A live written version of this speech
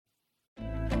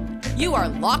You are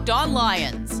Locked On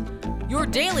Lions, your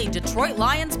daily Detroit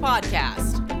Lions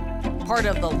podcast. Part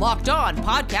of the Locked On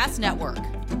Podcast Network,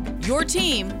 your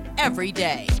team every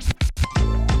day.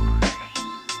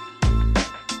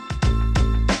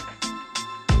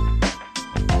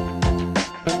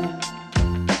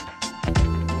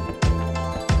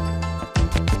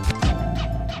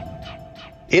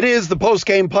 It is the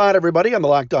Postgame POD, everybody, on the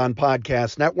Locked On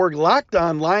Podcast Network. Locked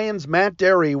On Lions, Matt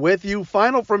Derry with you.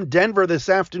 Final from Denver this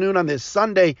afternoon on this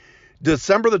Sunday,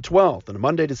 December the 12th, and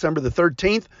Monday, December the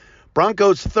 13th.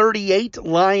 Broncos 38,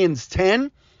 Lions 10.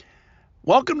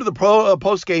 Welcome to the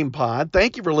Postgame POD.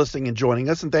 Thank you for listening and joining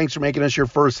us, and thanks for making us your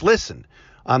first listen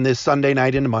on this Sunday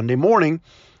night into Monday morning.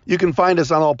 You can find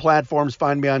us on all platforms.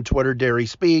 Find me on Twitter, Derry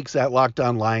Speaks, at Locked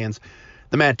On Lions,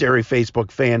 the Matt Derry Facebook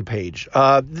fan page.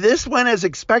 This went as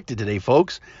expected today,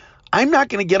 folks. I'm not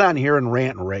going to get on here and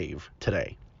rant and rave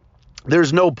today.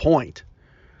 There's no point.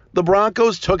 The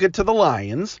Broncos took it to the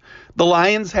Lions. The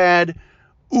Lions had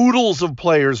oodles of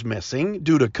players missing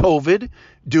due to COVID,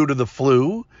 due to the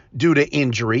flu, due to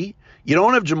injury. You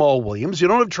don't have Jamal Williams. You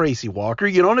don't have Tracy Walker.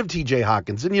 You don't have TJ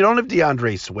Hockenson. You don't have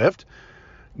DeAndre Swift.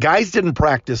 Guys didn't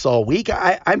practice all week.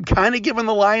 I'm kind of giving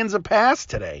the Lions a pass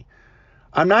today.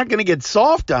 I'm not going to get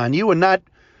soft on you and not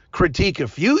critique a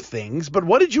few things, but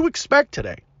what did you expect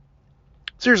today?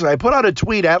 Seriously, I put out a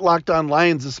tweet at Locked On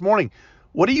Lions this morning.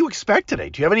 What do you expect today?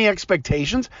 Do you have any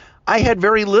expectations? I had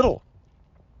very little.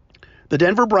 The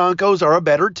Denver Broncos are a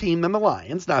better team than the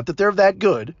Lions. Not that they're that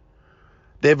good.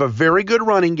 They have a very good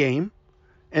running game,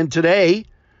 and today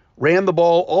ran the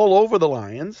ball all over the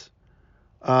Lions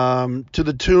to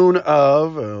the tune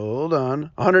of,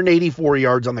 184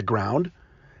 yards on the ground.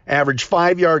 Averaged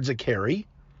 5 yards a carry.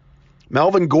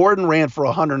 Melvin Gordon ran for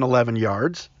 111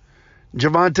 yards.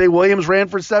 Javonte Williams ran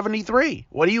for 73.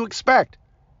 What do you expect?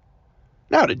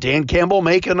 Now, did Dan Campbell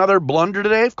make another blunder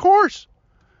today? Of course.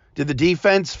 Did the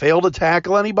defense fail to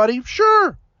tackle anybody?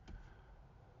 Sure.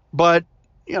 But,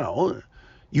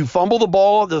 you fumble the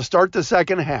ball to start the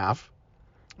second half,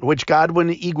 which Godwin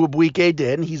Igwebuike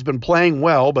did, and he's been playing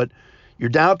well, but you're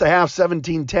down at the half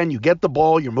 17-10. You get the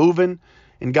ball, you're moving,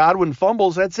 and Godwin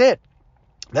fumbles, that's it.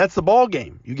 That's the ball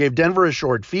game. You gave Denver a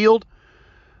short field.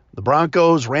 The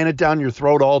Broncos ran it down your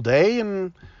throat all day,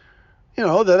 and,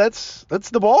 that's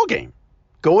the ball game.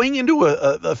 Going into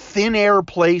a thin air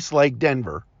place like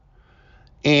Denver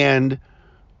and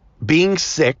being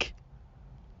sick,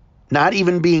 not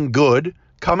even being good,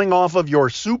 coming off of your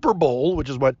Super Bowl,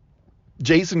 which is what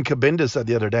Jason Cabinda said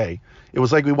the other day. It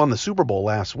was like we won the Super Bowl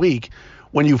last week.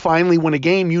 When you finally win a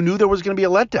game, you knew there was going to be a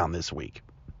letdown this week.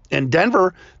 And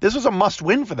Denver, this was a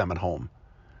must-win for them at home.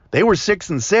 They were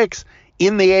 6-6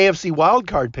 in the AFC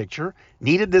wildcard picture,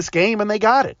 needed this game, and they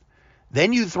got it.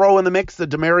 Then you throw in the mix the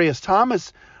Demaryius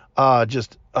Thomas,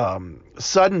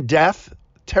 sudden death,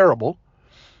 terrible,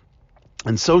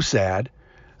 and so sad.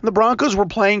 And the Broncos were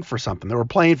playing for something. They were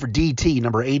playing for DT,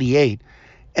 number 88,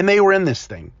 and they were in this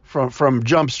thing from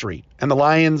Jump Street, and the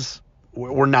Lions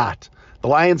were not. The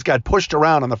Lions got pushed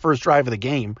around on the first drive of the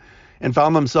game and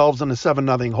found themselves in a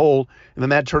 7-0 hole, and then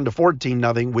that turned to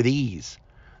 14-0 with ease.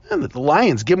 And the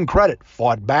Lions, give them credit,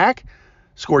 fought back,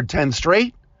 scored 10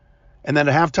 straight, and then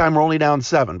at halftime we're only down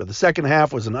 7. But the second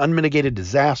half was an unmitigated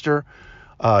disaster,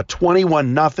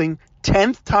 21-0,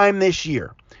 10th time this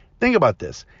year. Think about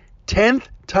this, 10th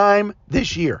time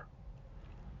this year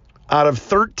out of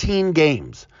 13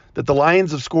 games that the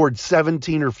Lions have scored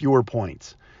 17 or fewer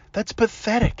points. That's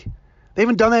pathetic. They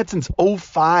haven't done that since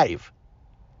 2005.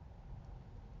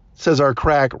 Says our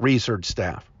crack research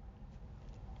staff.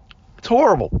 It's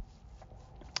horrible.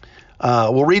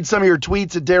 We'll read some of your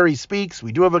tweets at Derry Speaks.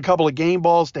 We do have a couple of game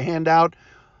balls to hand out.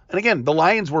 And again, the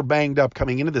Lions were banged up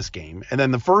coming into this game. And then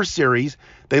the first series,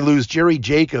 they lose Jerry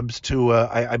Jacobs to,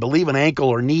 I believe, an ankle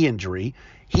or knee injury.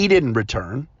 He didn't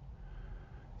return.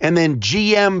 And then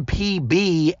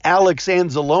GMPB, Alex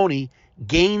Anzalone,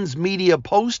 Gaines Media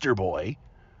poster boy,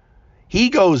 he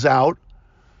goes out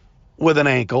with an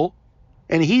ankle.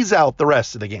 And he's out the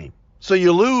rest of the game. So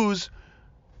you lose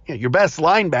your best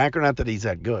linebacker, not that he's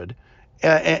that good,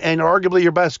 and arguably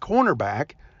your best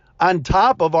cornerback, on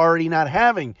top of already not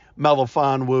having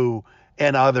Melifonwu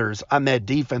and others on that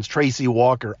defense, Tracy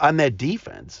Walker on that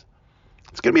defense.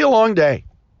 It's going to be a long day.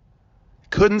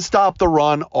 Couldn't stop the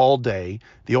run all day.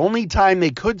 The only time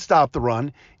they could stop the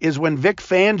run is when Vic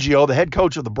Fangio, the head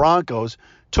coach of the Broncos,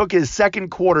 took his second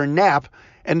quarter nap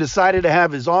and decided to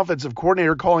have his offensive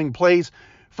coordinator calling plays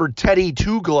for Teddy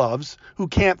Two Gloves, who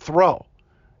can't throw.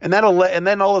 And then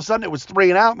all of a sudden it was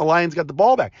 3 and out, and the Lions got the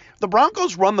ball back. If the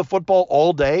Broncos run the football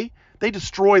all day, they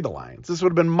destroy the Lions. This would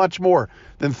have been much more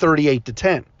than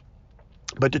 38-10.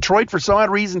 But Detroit, for some odd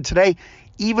reason today,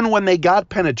 even when they got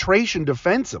penetration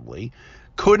defensively,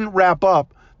 couldn't wrap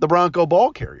up the Bronco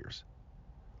ball carriers.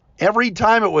 Every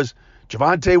time it was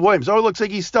Javonte Williams. Oh, it looks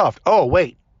like he's stuffed. Oh,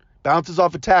 wait. Bounces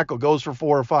off a tackle, goes for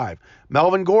 4 or 5.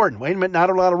 Melvin Gordon. Wait a minute, not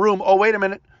a lot of room. Oh, wait a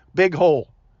minute. Big hole.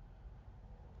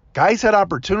 Guys had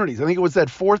opportunities. I think it was that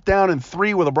 4th down and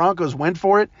 3 where the Broncos went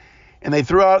for it, and they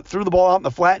threw the ball out in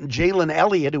the flat, and Jalen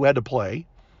Elliott, who had to play,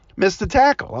 missed the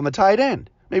tackle on the tight end.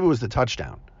 Maybe it was the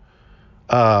touchdown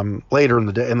later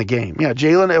in the game. Yeah,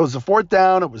 Jalen, it was the 4th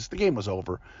down. The game was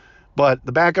over. But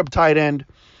the backup tight end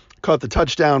caught the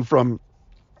touchdown from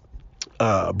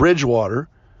Bridgewater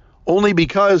only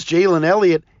because Jalen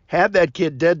Elliott had that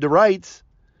kid dead to rights.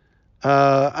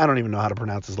 I don't even know how to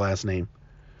pronounce his last name.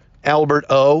 Albert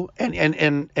O. And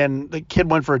the kid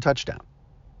went for a touchdown.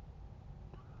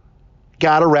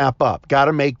 Got to wrap up. Got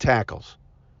to make tackles.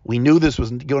 We knew this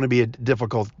was going to be a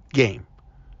difficult game.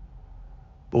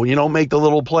 But when you don't make the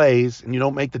little plays and you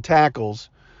don't make the tackles,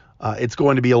 it's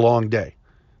going to be a long day.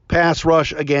 Pass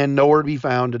rush, again, nowhere to be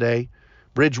found today.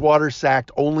 Bridgewater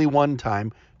sacked only 1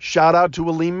 time. Shout out to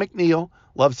Aleem McNeil.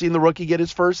 Love seeing the rookie get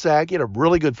his first sack. He had a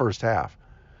really good first half.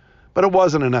 But it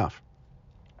wasn't enough.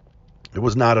 It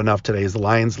was not enough today as the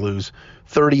Lions lose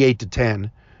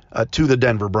 38-10 to the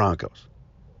Denver Broncos.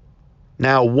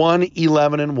 Now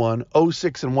 1-11-1,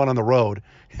 0-6-1 on the road.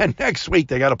 And next week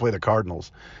they got to play the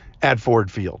Cardinals at Ford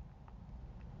Field.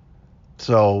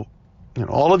 So,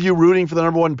 all of you rooting for the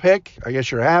number 1 pick, I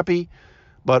guess you're happy.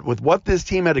 But with what this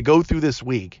team had to go through this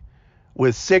week,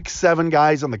 with 6-7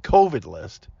 guys on the COVID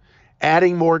list,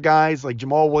 adding more guys like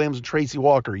Jamal Williams and Tracy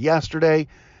Walker yesterday,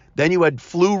 then you had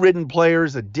flu-ridden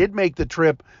players that did make the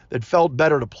trip that felt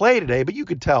better to play today, but you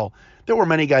could tell there were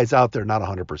many guys out there not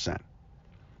 100%.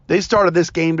 They started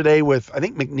this game today with, I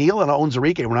think, McNeil and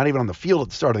Onwuzurike were not even on the field at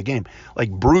the start of the game. Like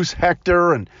Bruce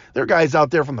Hector, and there are guys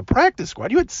out there from the practice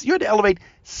squad. You had to elevate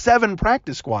 7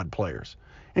 practice squad players.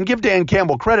 And give Dan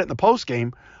Campbell credit in the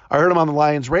postgame. I heard him on the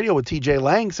Lions radio with TJ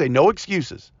Lang say, no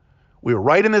excuses. We were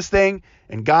right in this thing,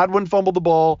 and Godwin fumbled the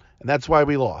ball, and that's why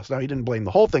we lost. Now, he didn't blame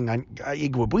the whole thing on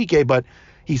Igwebuike, but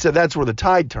he said that's where the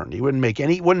tide turned. He wouldn't make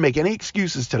any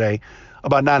excuses today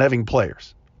about not having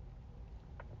players.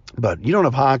 But you don't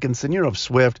have Hawkinson, you don't have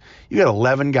Swift. You got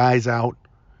 11 guys out,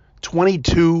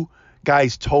 22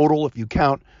 guys total if you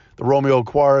count the Romeo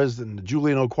Okwara and the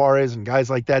Julian Okwara and guys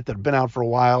like that have been out for a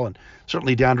while. And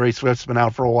certainly DeAndre Swift's been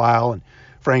out for a while. And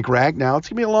Frank Ragnow, it's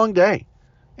going to be a long day.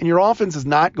 And your offense is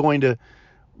not going to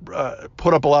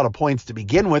put up a lot of points to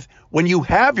begin with when you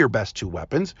have your best 2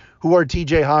 weapons, who are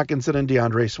TJ Hawkinson and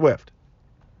DeAndre Swift.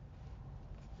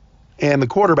 And the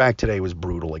quarterback today was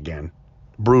brutal again.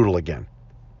 Brutal again.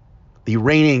 The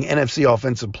reigning NFC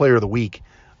Offensive Player of the Week.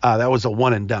 That was a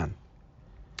one and done.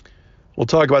 We'll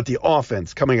talk about the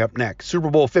offense coming up next. Super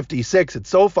Bowl 56 at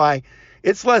SoFi.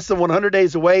 It's less than 100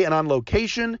 days away, and on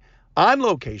location,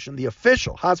 the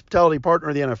official hospitality partner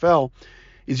of the NFL,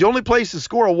 is the only place to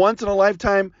score a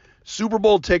once-in-a-lifetime Super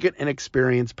Bowl ticket and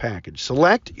experience package.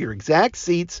 Select your exact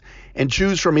seats and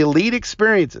choose from elite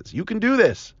experiences. You can do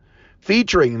this.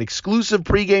 Featuring an exclusive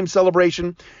pregame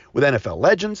celebration with NFL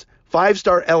legends,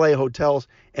 5-star LA hotels,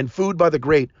 and food by the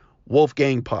great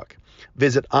Wolfgang Puck.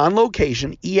 Visit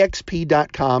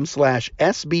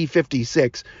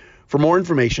onlocationexp.com/SB56 for more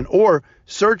information or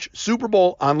search Super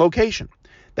Bowl On Location.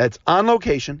 That's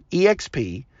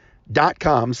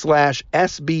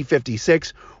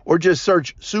onlocationexp.com/SB56 or just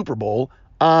search Super Bowl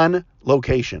On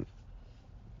Location.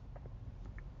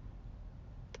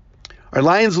 Our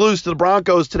Lions lose to the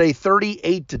Broncos today,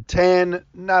 38-10.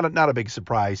 Not a big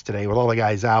surprise today with all the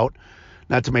guys out.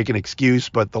 Not to make an excuse,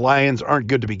 but the Lions aren't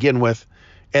good to begin with.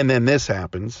 And then this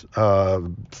happens,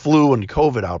 flu and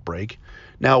COVID outbreak.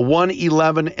 Now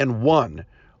 1-11-1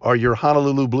 are your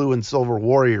Honolulu Blue and Silver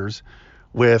Warriors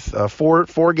with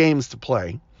four games to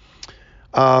play.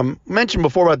 Mentioned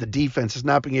before about the defense is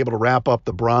not being able to wrap up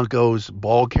the Broncos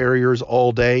ball carriers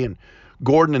all day, and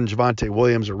Gordon and Javonte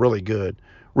Williams are really good.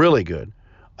 Really good.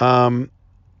 I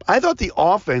thought the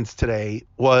offense today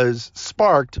was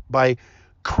sparked by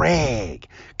Craig.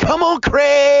 Come on,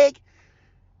 Craig.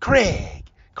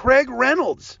 Craig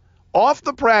Reynolds, off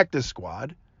the practice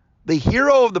squad, the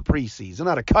hero of the preseason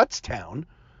out of Kutztown,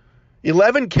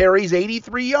 11 carries,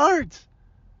 83 yards.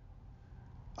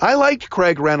 I liked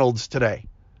Craig Reynolds today.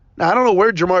 Now, I don't know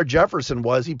where Jamar Jefferson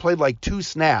was. He played like 2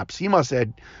 snaps. He must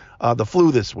have had the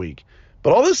flu this week.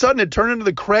 But all of a sudden, it turned into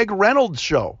the Craig Reynolds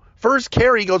show. First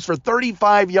carry goes for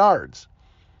 35 yards.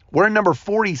 We're in number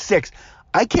 46.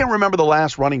 I can't remember the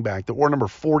last running back that wore number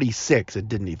 46 that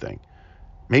did anything.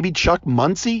 Maybe Chuck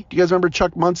Muncie? Do you guys remember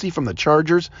Chuck Muncie from the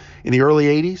Chargers in the early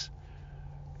 80s?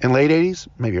 in late 80s,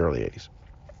 maybe early 80s.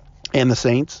 And the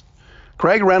Saints.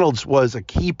 Craig Reynolds was a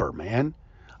keeper, man.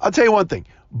 I'll tell you one thing.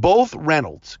 Both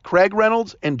Reynolds, Craig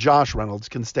Reynolds and Josh Reynolds,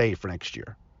 can stay for next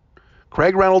year.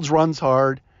 Craig Reynolds runs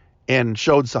hard and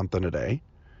showed something today.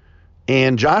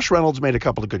 And Josh Reynolds made a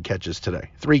couple of good catches today.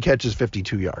 3 catches,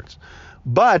 52 yards.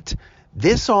 But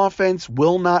this offense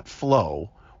will not flow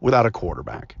without a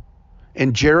quarterback.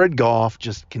 And Jared Goff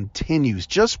just continues.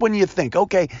 Just when you think,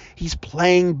 okay, he's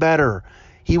playing better.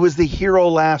 He was the hero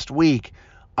last week.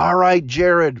 All right,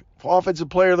 Jared, Offensive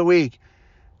Player of the Week.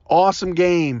 Awesome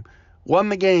game. Won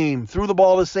the game. Threw the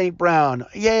ball to St. Brown.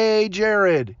 Yay,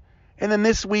 Jared. And then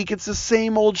this week, it's the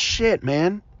same old shit,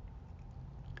 man.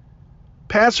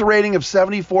 Passer rating of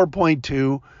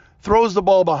 74.2. Throws the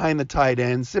ball behind the tight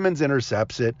end. Simmons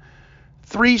intercepts it.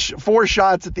 4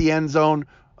 shots at the end zone.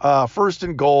 First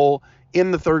and goal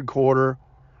in the third quarter.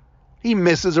 He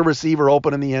misses a receiver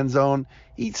open in the end zone.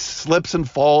 He slips and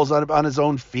falls on his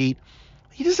own feet.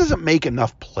 He just doesn't make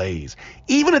enough plays.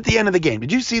 Even at the end of the game.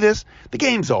 Did you see this? The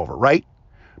game's over, right?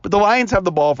 But the Lions have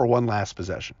the ball for one last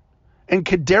possession. And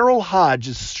Kaderil Hodge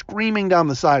is screaming down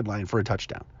the sideline for a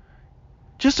touchdown.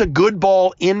 Just a good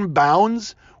ball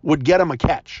inbounds would get him a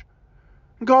catch.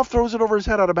 And Goff throws it over his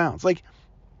head out of bounds. Like,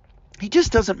 he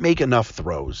just doesn't make enough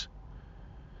throws.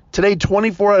 Today,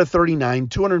 24 out of 39,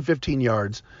 215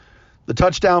 yards. The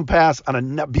touchdown pass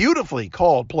on a beautifully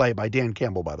called play by Dan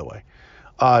Campbell, by the way,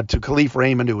 to Khalif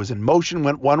Raymond, who was in motion,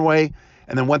 went one way,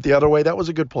 and then went the other way. That was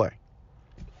a good play.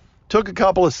 Took a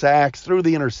couple of sacks, threw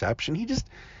the interception.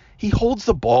 He holds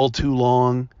the ball too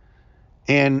long,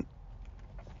 and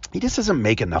he just doesn't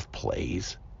make enough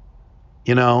plays.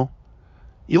 You know?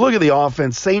 You look at the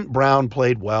offense, St. Brown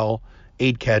played well,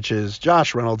 8 catches.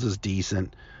 Josh Reynolds is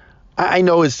decent. I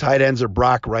know his tight ends are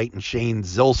Brock Wright and Shane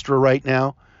Zylstra right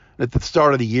now. At the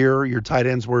start of the year, your tight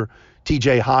ends were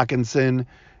T.J. Hawkinson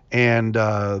and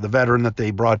the veteran that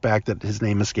they brought back that his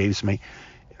name escapes me.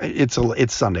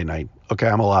 It's Sunday night. Okay,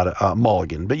 I'm a lot of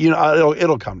Mulligan, but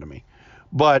it'll come to me.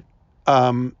 But you're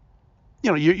on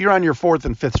your 4th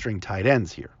and 5th string tight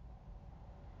ends here,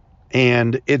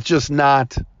 and it's just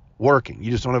not working.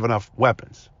 You just don't have enough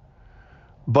weapons.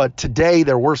 But today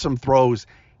there were some throws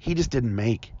he just didn't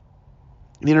make.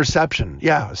 The interception,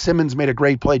 yeah, Simmons made a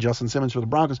great play, Justin Simmons for the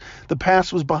Broncos. The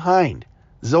pass was behind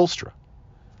Zylstra.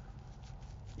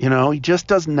 He just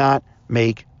does not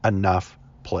make enough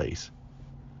plays.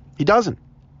 He doesn't.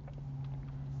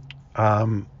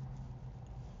 And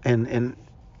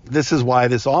this is why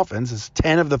this offense is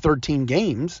 10 of the 13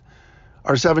 games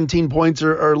are 17 points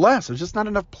or less. There's just not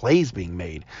enough plays being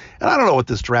made. And I don't know what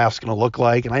this draft's going to look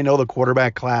like. And I know the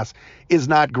quarterback class is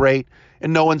not great.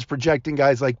 And no one's projecting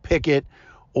guys like Pickett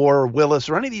or Willis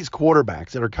or any of these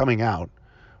quarterbacks that are coming out,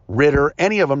 Ritter,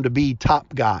 any of them to be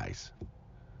top guys.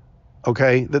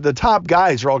 Okay? The top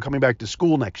guys are all coming back to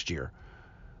school next year.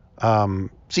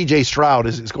 C.J. Stroud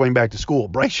is going back to school.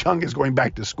 Bryce Young is going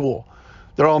back to school.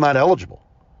 They're all not eligible.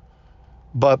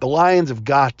 But the Lions have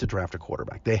got to draft a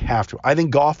quarterback. They have to. I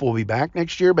think Goff will be back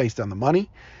next year based on the money.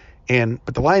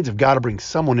 But the Lions have got to bring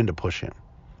someone in to push him.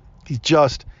 He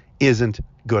just isn't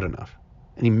good enough.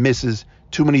 And he misses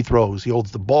too many throws. He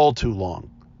holds the ball too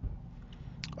long.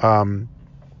 And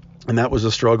that was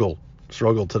a struggle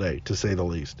today, to say the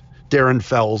least. Darren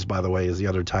Fells, by the way, is the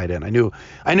other tight end. I knew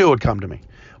it would come to me.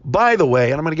 By the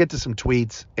way, and I'm going to get to some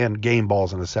tweets and game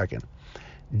balls in a second.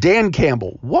 Dan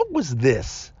Campbell, what was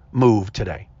this move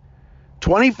today?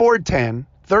 24-10,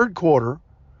 third quarter,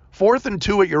 4th and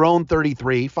 2 at your own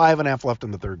 33, 5.5 left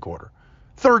in the third quarter.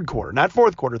 Third quarter, not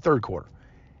fourth quarter, third quarter.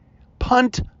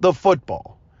 Punt the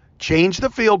football. Change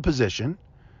the field position.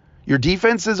 Your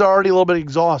defense is already a little bit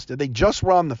exhausted. They just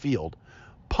were on the field.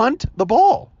 Punt the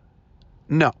ball.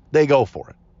 No, they go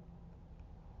for it.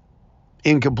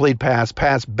 Incomplete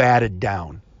pass batted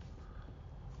down.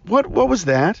 What was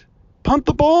that? Punt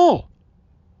the ball.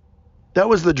 That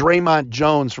was the Draymond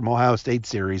Jones from Ohio State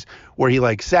series where he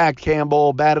sacked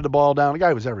Campbell, batted the ball down. The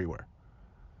guy was everywhere.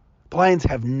 The Lions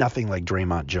have nothing like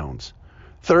Draymond Jones.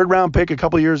 3rd round pick a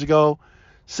couple years ago.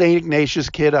 St. Ignatius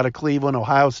kid out of Cleveland,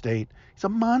 Ohio State. He's a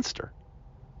monster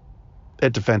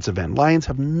at defensive end. Lions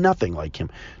have nothing like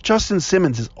him. Justin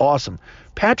Simmons is awesome.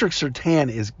 Patrick Surtain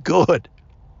is good.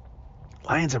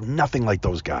 Lions have nothing like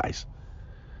those guys.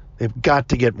 They've got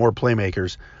to get more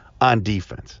playmakers on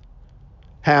defense.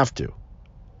 Have to.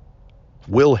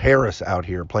 Will Harris out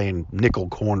here playing nickel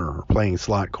corner or playing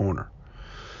slot corner.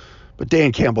 But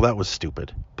Dan Campbell, that was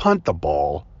stupid. Punt the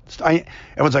ball.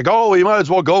 Everyone's like, oh, you might as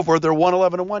well go for it. They're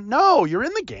 1-11-1. No, you're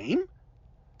in the game.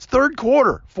 It's third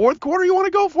quarter. Fourth quarter, you want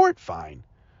to go for it? Fine.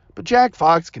 But Jack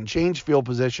Fox can change field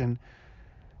position.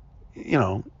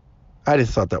 I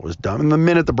just thought that was dumb. And the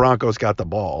minute the Broncos got the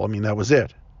ball, I mean, that was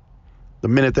it. The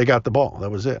minute they got the ball,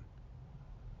 that was it. It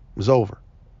was over.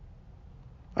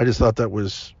 I just thought that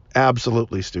was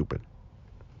absolutely stupid.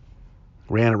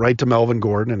 Ran it right to Melvin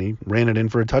Gordon, and he ran it in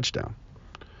for a touchdown.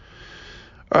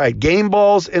 All right, game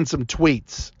balls and some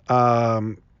tweets.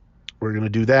 We're going to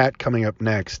do that coming up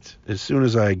next. As soon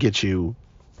as I get you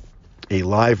a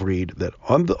live read that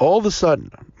all of a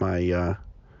sudden my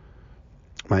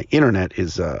internet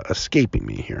is escaping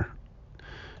me here.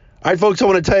 All right, folks, I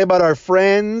want to tell you about our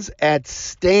friends at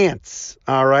Stance.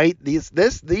 All right, these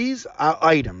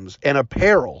items and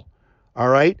apparel, all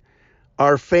right,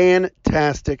 are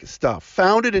fantastic stuff.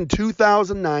 Founded in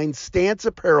 2009, Stance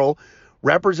Apparel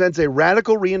represents a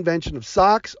radical reinvention of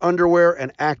socks, underwear,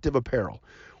 and active apparel.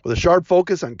 With a sharp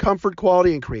focus on comfort,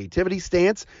 quality, and creativity,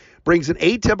 Stance brings an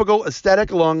atypical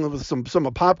aesthetic along with some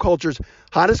of pop culture's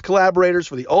hottest collaborators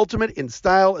for the ultimate in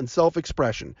style and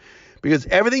self-expression. Because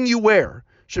everything you wear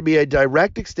should be a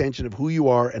direct extension of who you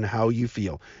are and how you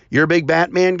feel. You're a big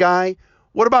Batman guy.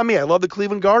 What about me? I love the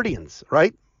Cleveland Guardians,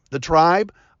 right? The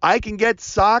Tribe. I can get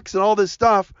socks and all this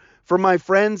stuff from my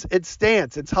friends at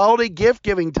Stance. It's holiday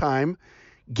gift-giving time.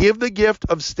 Give the gift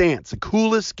of Stance, the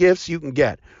coolest gifts you can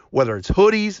get. Whether it's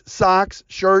hoodies, socks,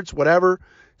 shirts, whatever,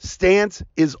 Stance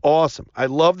is awesome. I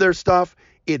love their stuff.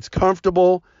 It's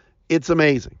comfortable. It's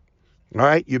amazing. All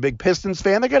right, you a big Pistons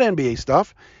fan? They got NBA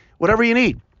stuff. Whatever you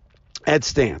need at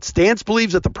Stance. Stance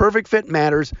believes that the perfect fit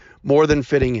matters more than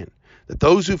fitting in. That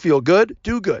those who feel good,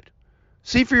 do good.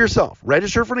 See for yourself.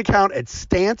 Register for an account at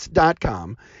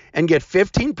stance.com and get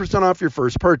 15% off your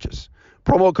first purchase.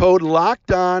 Promo code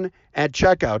LOCKEDON at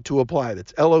checkout to apply.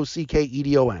 That's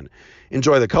LOCKEDON.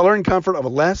 Enjoy the color and comfort of a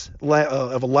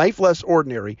life less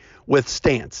ordinary with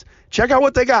Stance. Check out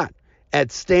what they got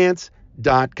at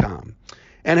stance.com.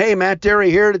 And hey, Matt Derry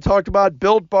here to talk about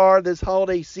Built Bar this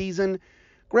holiday season.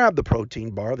 Grab the protein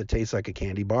bar that tastes like a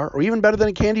candy bar, or even better than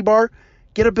a candy bar,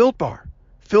 get a Built Bar.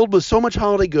 Filled with so much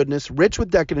holiday goodness, rich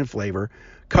with decadent flavor,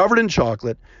 covered in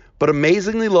chocolate, but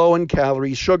amazingly low in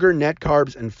calories, sugar, net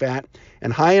carbs, and fat,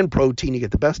 and high in protein. You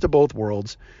get the best of both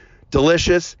worlds.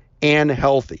 Delicious and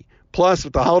healthy. Plus,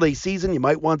 with the holiday season, you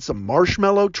might want some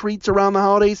marshmallow treats around the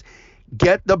holidays.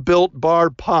 Get the Built Bar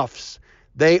Puffs.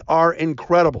 They are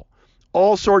incredible.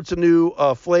 All sorts of new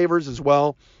flavors as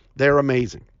well. They're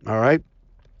amazing. All right.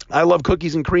 I love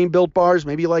cookies and cream Built Bars.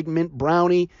 Maybe you like mint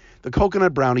brownie. The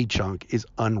coconut brownie chunk is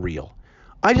unreal.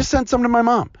 I just sent some to my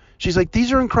mom. She's like,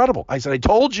 these are incredible. I said, I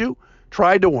told you.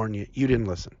 Tried to warn you. You didn't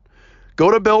listen.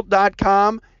 Go to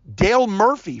Built.com. Dale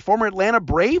Murphy, former Atlanta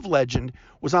Brave legend,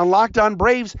 was on Locked On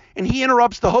Braves, and he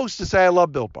interrupts the host to say, I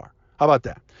love Built Bar. How about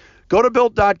that? Go to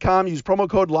Built.com, use promo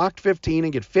code LOCKED15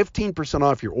 and get 15%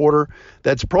 off your order.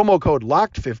 That's promo code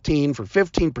LOCKED15 for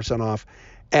 15% off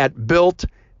at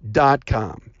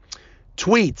Built.com.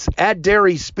 Tweets at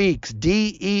Derry Speaks,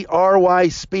 DERY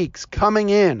Speaks, coming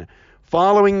in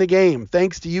following the game.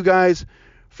 Thanks to you guys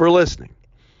for listening.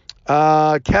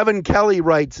 Kevin Kelly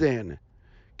writes in,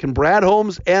 can Brad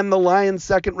Holmes end the Lions'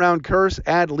 second-round curse?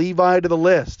 Add Levi to the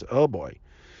list. Oh, boy.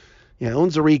 Yeah,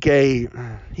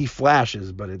 Onwuzurike, he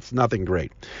flashes, but it's nothing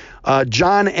great.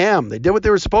 John M., they did what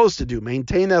they were supposed to do,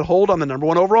 maintain that hold on the number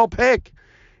one overall pick.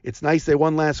 It's nice they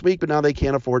won last week, but now they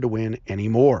can't afford to win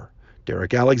anymore.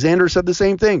 Derek Alexander said the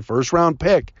same thing, first-round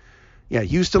pick. Yeah,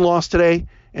 Houston lost today,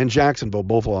 and Jacksonville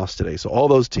both lost today, so all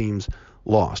those teams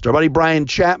lost. Our buddy Brian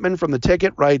Chapman from The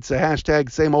Ticket writes a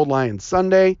hashtag Same Old Lions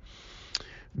Sunday.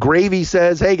 Gravy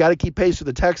says, hey, got to keep pace with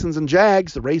the Texans and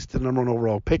Jags. The race to the number one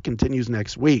overall pick continues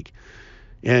next week.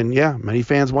 And, yeah, many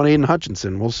fans want Aiden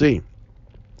Hutchinson. We'll see.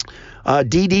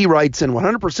 DD writes in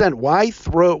 100%, why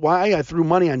I threw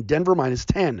money on Denver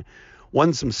 -10.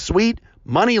 Won some sweet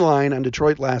money line on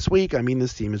Detroit last week. I mean,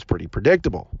 this team is pretty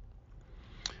predictable.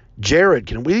 Jared,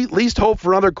 can we at least hope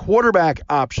for another quarterback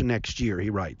option next year, he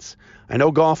writes. I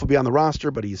know Goff will be on the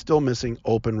roster, but he's still missing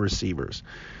open receivers.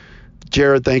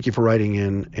 Jared, thank you for writing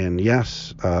in. And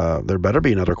yes, there better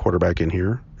be another quarterback in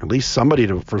here. At least somebody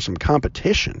for some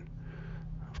competition.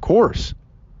 Of course.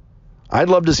 I'd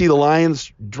love to see the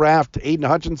Lions draft Aiden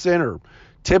Hutchinson or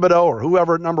Thibodeau or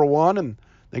whoever at number one and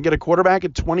then get a quarterback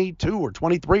at 22 or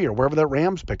 23 or wherever that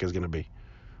Rams pick is going to be.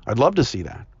 I'd love to see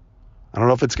that. I don't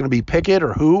know if it's going to be Pickett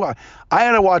or who. I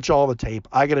had to watch all the tape.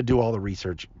 I got to do all the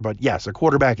research. But, yes, a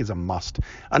quarterback is a must.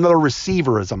 Another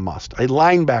receiver is a must. A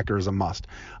linebacker is a must.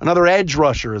 Another edge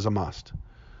rusher is a must.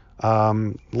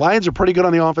 Lions are pretty good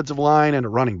on the offensive line and a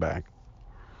running back.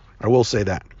 I will say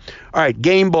that. All right,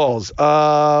 game balls.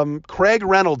 Craig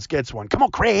Reynolds gets one. Come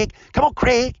on, Craig. Come on,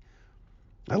 Craig.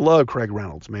 I love Craig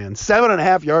Reynolds, man.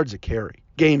 7.5 yards a carry.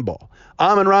 game ball.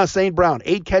 Amon-Ra St. Brown,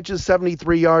 8 catches,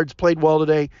 73 yards, played well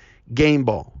today, game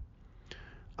ball.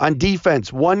 On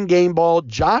defense, 1 game ball,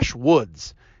 Josh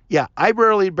Woods. Yeah, I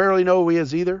barely know who he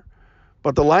is either.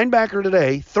 But the linebacker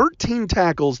today, 13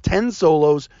 tackles, 10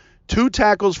 solos, 2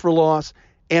 tackles for loss,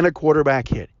 and a quarterback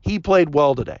hit. He played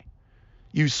well today.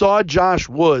 You saw Josh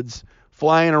Woods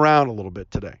flying around a little bit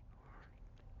today.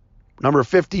 Number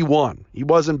 51, he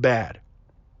wasn't bad.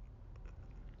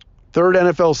 3rd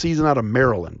NFL season out of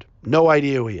Maryland. No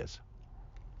idea who he is.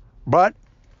 But,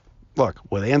 look,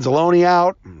 with Anzalone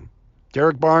out,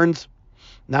 Derek Barnes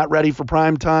not ready for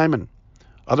prime time, and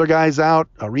other guys out,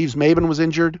 Reeves-Maben was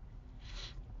injured,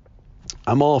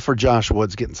 I'm all for Josh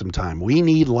Woods getting some time. We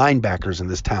need linebackers in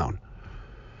this town.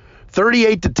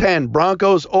 38-10,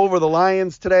 Broncos over the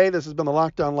Lions today. This has been the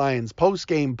Locked On Lions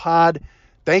postgame pod.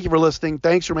 Thank you for listening.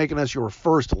 Thanks for making us your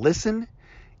first listen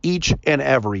each and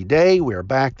every day. We are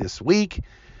back this week.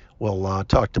 We'll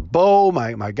talk to Bo,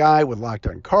 my guy with Locked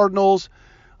On Cardinals,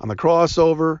 on the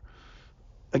crossover.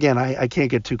 Again, I can't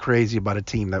get too crazy about a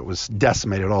team that was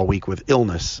decimated all week with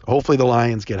illness. Hopefully the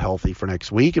Lions get healthy for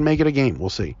next week and make it a game. We'll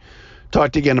see.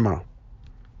 Talk to you again tomorrow.